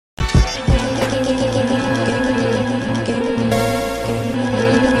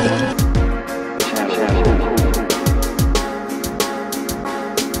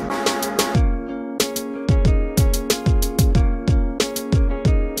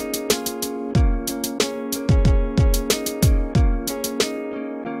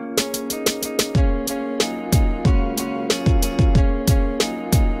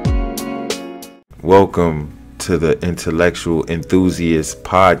Welcome to the Intellectual Enthusiast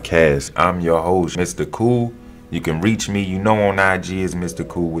Podcast. I'm your host, Mr. Cool. You can reach me, on IG as Mr.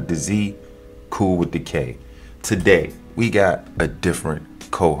 Cool with the Z, Cool with the K. Today, we got a different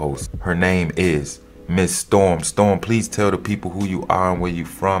co-host. Her name is Miss Storm. Storm, please tell the people who you are and where you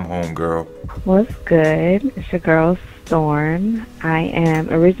from, homegirl. What's good? It's your girl Storm. I am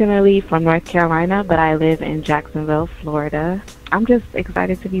originally from North Carolina, but I live in Jacksonville, Florida. I'm just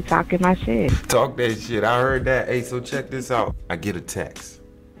excited to be talking my shit. Talk that shit. I heard that. Hey, so check this out. I get a text.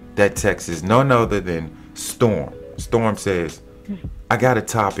 That text is none other than Storm. Storm says, I got a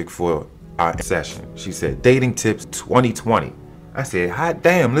topic for our session. She said, dating tips 2020. I said, hot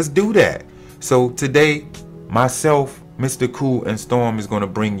damn, let's do that. So today, myself, Mr. Cool, and Storm is going to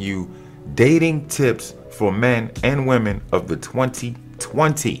bring you dating tips for men and women of the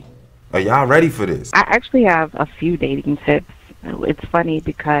 2020. Are y'all ready for this? I actually have a few dating tips. It's funny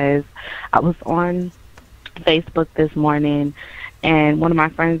because I was on Facebook this morning and one of my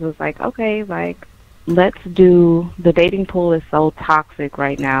friends was like, okay, let's do, the dating pool is so toxic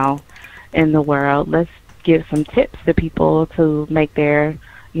right now in the world. Let's give some tips to people to make their,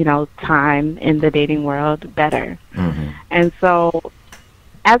 time in the dating world better. Mm-hmm. And so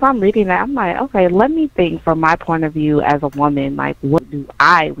as I'm reading that, I'm like, okay, let me think from my point of view as a woman, what do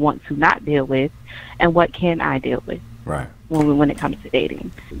I want to not deal with and what can I deal with? Right. When it comes to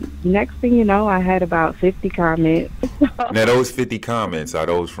dating. Next thing you know, I had about 50 comments. Now, those 50 comments, are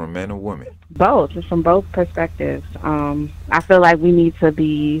those from men or women? Both. It's from both perspectives. I feel like we need to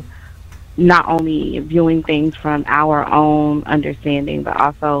be not only viewing things from our own understanding, but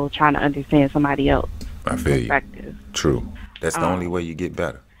also trying to understand somebody else's perspective. True. That's the only way you get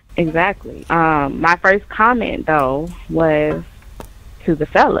better. Exactly. My first comment, though, was to the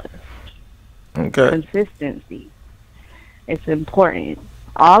fellas. Okay. Consistency. It's important.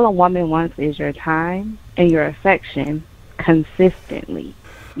 All a woman wants is your time and your affection consistently.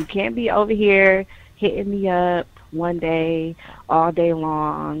 You can't be over here hitting me up one day, all day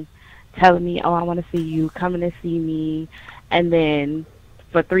long, telling me, oh, I want to see you, coming to see me, and then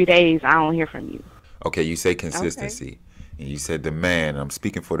for 3 days, I don't hear from you. Okay, you say consistency. Okay. And you said the man, I'm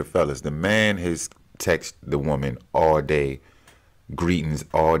speaking for the fellas, the man has texted the woman all day, greetings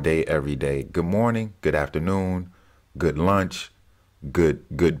all day, every day. Good morning, good afternoon, good lunch,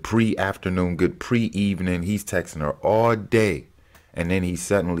 good pre-afternoon, good pre-evening. He's texting her all day, and then he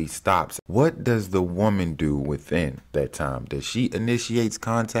suddenly stops. What does the woman do within that time? Does she initiate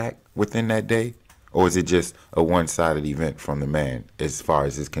contact within that day? Or is it just a one-sided event from the man as far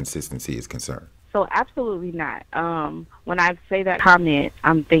as his consistency is concerned? So absolutely not. When I say that comment,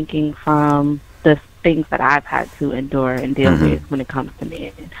 I'm thinking from the things that I've had to endure and deal with when it comes to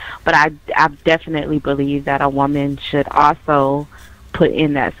men. But I definitely believe that a woman should also put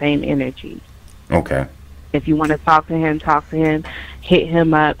in that same energy. Okay. If you want to talk to him, hit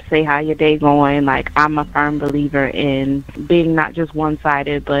him up, say how your day going. I'm a firm believer in being not just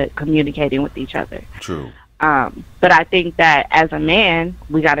one-sided, but communicating with each other. True. But I think that as a man,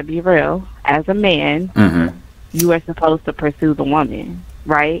 we got to be real. As a man, you are supposed to pursue the woman,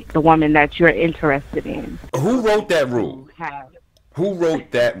 right? The woman that you're interested in. Who wrote that rule? Who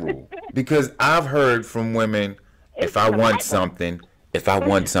wrote that rule? Because I've heard from women, if I want something, I'm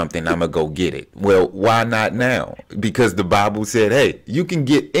going to go get it. Well, why not now? Because the Bible said, hey, you can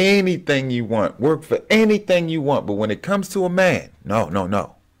get anything you want, work for anything you want. But when it comes to a man,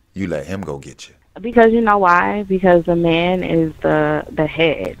 no. You let him go get you. Because you know why? Because the man is the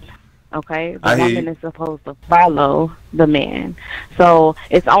head. Okay? The woman is supposed to follow the man. So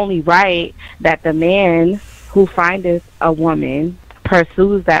it's only right that the man who findeth a woman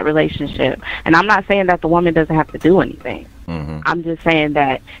pursues that relationship. And I'm not saying that the woman doesn't have to do anything. I'm just saying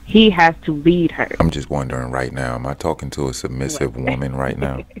that he has to lead her. I'm just wondering right now, am I talking to a submissive woman right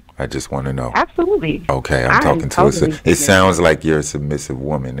now? I just want to know. Absolutely. Okay, I'm talking to it sounds like you're a submissive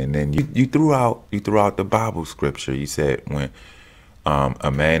woman. And then you threw out the Bible scripture. You said when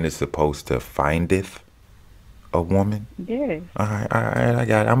a man is supposed to findeth a woman. Yes. All right, I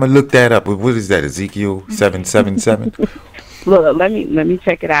got it. I'm gonna look that up. What is that? Ezekiel 7:7? Look, let me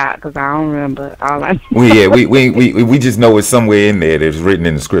check it out because I don't remember all I. We just know it's somewhere in there. That's written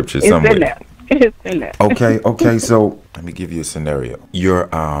in the scripture somewhere. It's in there. Okay. So let me give you a scenario. You're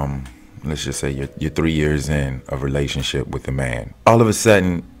let's just say you're 3 years in a relationship with a man. All of a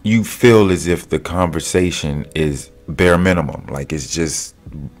sudden, you feel as if the conversation is bare minimum. Like it's just,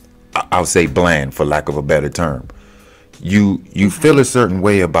 I'll say bland for lack of a better term. You feel a certain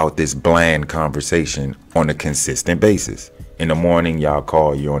way about this bland conversation on a consistent basis. In the morning, y'all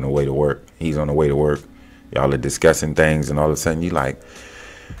call, you're on the way to work. He's on the way to work. Y'all are discussing things, and all of a sudden, you like,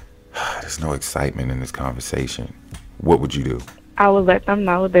 There's no excitement in this conversation. What would you do? I would let them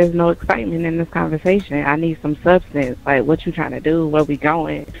know there's no excitement in this conversation. I need some substance. Like, what you trying to do? Where we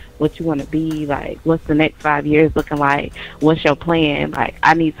going? What you want to be? Like, what's the next 5 years looking like? What's your plan? Like,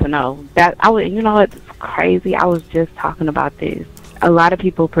 I need to know. That I would. You know what's crazy? I was just talking about this. A lot of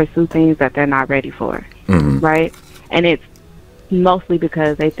people pursue things that they're not ready for, right? And it's mostly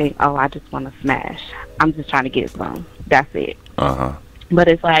because they think, oh, I just want to smash. I'm just trying to get some. That's it. But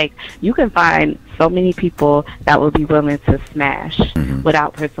it's like, you can find so many people that would be willing to smash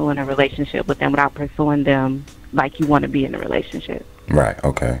without pursuing a relationship with them, without pursuing them like you want to be in a relationship. Right,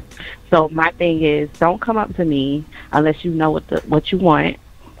 okay. So my thing is, don't come up to me unless you know what you want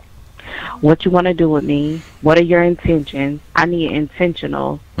to do with me, what are your intentions. I need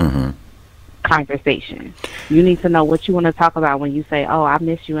intentional conversation. You need to know what you want to talk about when you say, oh, I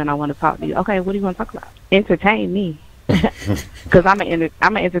miss you and I want to talk to you. Okay, what do you want to talk about? Entertain me. Because I'm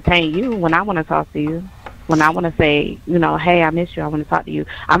gonna entertain you when I want to talk to you. When I want to say, you know, hey, I miss you, I want to talk to you.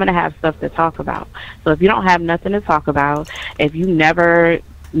 I'm going to have stuff to talk about. So if you don't have nothing to talk about, if you never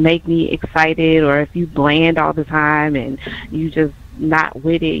make me excited, or if you bland all the time and you just not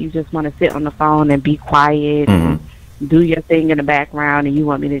with it, you just want to sit on the phone and be quiet and do your thing in the background, and you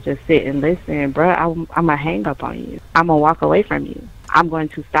want me to just sit and listen, bruh, I'm going to hang up on you. I'm going to walk away from you. I'm going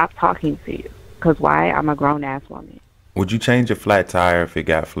to stop talking to you. Because why? I'm a grown-ass woman. Would you change a flat tire if it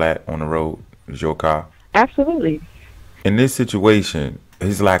got flat on the road? Is your car? Absolutely. In this situation,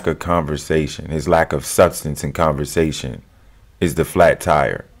 his lack of conversation, his lack of substance in conversation is the flat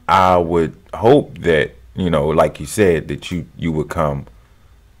tire. I would hope that, you know, like you said, that you would come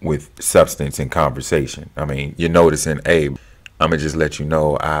with substance in conversation. I mean, you're noticing, hey, I'm going to just let you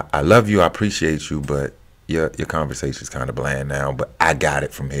know, I love you, I appreciate you, but your conversation's kind of bland now, but I got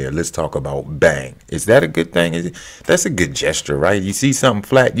it from here. Let's talk about bang. Is that a good thing? That's a good gesture, right? You see something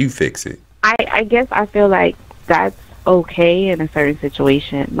flat, you fix it. I guess I feel like that's okay in a certain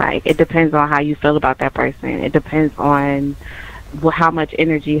situation. Like, it depends on how you feel about that person. It depends on how much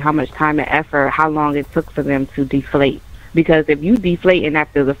energy, how much time and effort, how long it took for them to deflate. Because if you deflating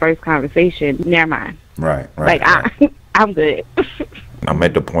after the first conversation, never mind. Right. Like, I'm good. I'm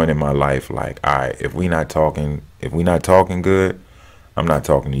at the point in my life, like, all right, if we not talking good, I'm not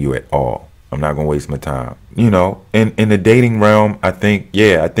talking to you at all. I'm not gonna waste my time. You know, in the dating realm, I think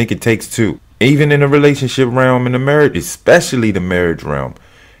it takes two. Even in the relationship realm, in the marriage, especially the marriage realm,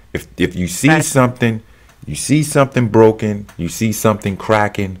 if you see something, broken, you see something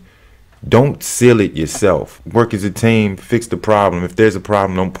cracking, don't seal it yourself. Work as a team, fix the problem. If there's a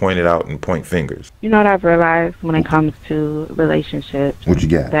problem, don't point it out and point fingers. You know what I've realized when it comes to relationships? What you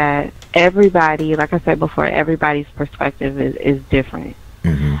got? That everybody, like I said before, everybody's perspective is different.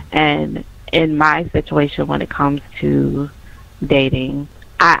 And in my situation, when it comes to dating,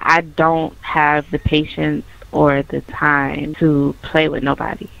 I don't have the patience or the time to play with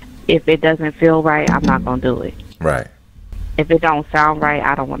nobody. If it doesn't feel right, I'm not going to do it. Right. If it don't sound right,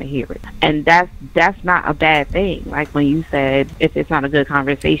 I don't want to hear it. And that's not a bad thing. Like when you said, if it's not a good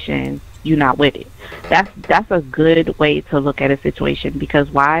conversation, you're not with it. That's a good way to look at a situation. Because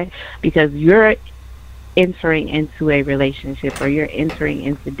why? Because you're entering into a relationship, or you're entering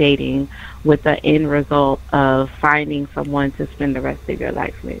into dating with the end result of finding someone to spend the rest of your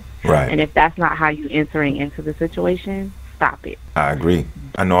life with. Right. And if that's not how you're entering into the situation, stop it. I agree.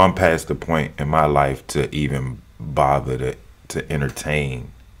 I know I'm past the point in my life to even bother to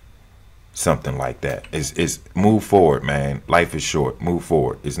entertain something like that. It's move forward, man. Life is short. Move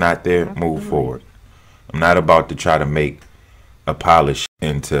forward. It's not there. Absolutely. Move forward. I'm not about to try to make a polish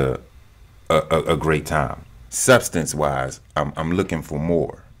into a great time. Substance wise, I'm looking for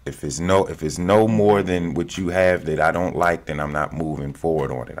more. If it's no more than what you have that I don't like, then I'm not moving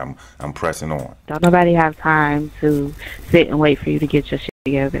forward on it. I'm pressing on. Don't nobody have time to sit and wait for you to get your shit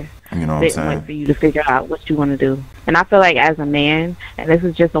together. You know what I'm saying? Sit and wait for you to figure out what you want to do. And I feel like as a man, and this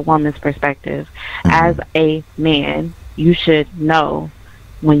is just a woman's perspective, as a man, you should know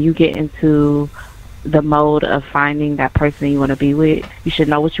when you get into the mode of finding that person you want to be with, you should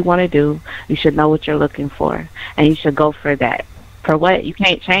know what you want to do. You should know what you're looking for. And you should go for that. For what? You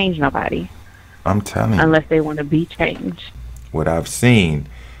can't change nobody. I'm telling you. Unless they want to be changed. What I've seen,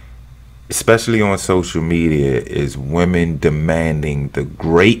 especially on social media, is women demanding the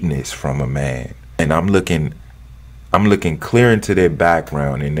greatness from a man. And I'm looking clear into their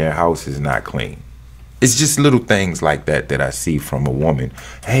background, and their house is not clean. It's just little things like that I see from a woman.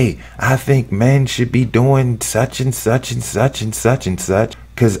 Hey, I think men should be doing such and such and such and such and such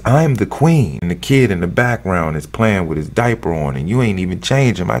because I'm the queen. And the kid in the background is playing with his diaper on, and you ain't even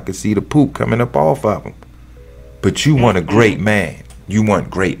changed him. I could see the poop coming up off of him. But you want a great man. You want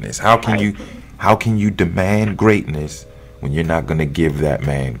greatness. How can you demand greatness when you're not going to give that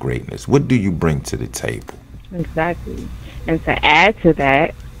man greatness? What do you bring to the table? Exactly. And to add to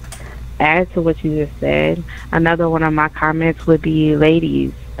that, add to what you just said, another one of my comments would be,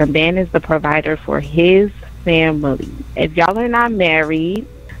 ladies, the man is the provider for his family. If y'all are not married,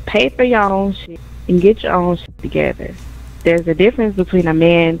 pay for your own shit and get your own shit together. There's a difference between a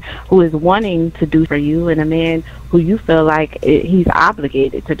man who is wanting to do for you and a man who you feel like he's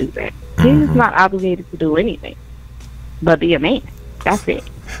obligated to do that. He's not obligated to do anything but be a man. That's it.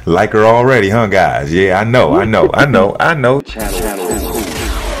 Like her already, huh, guys? Yeah, I know. Channel.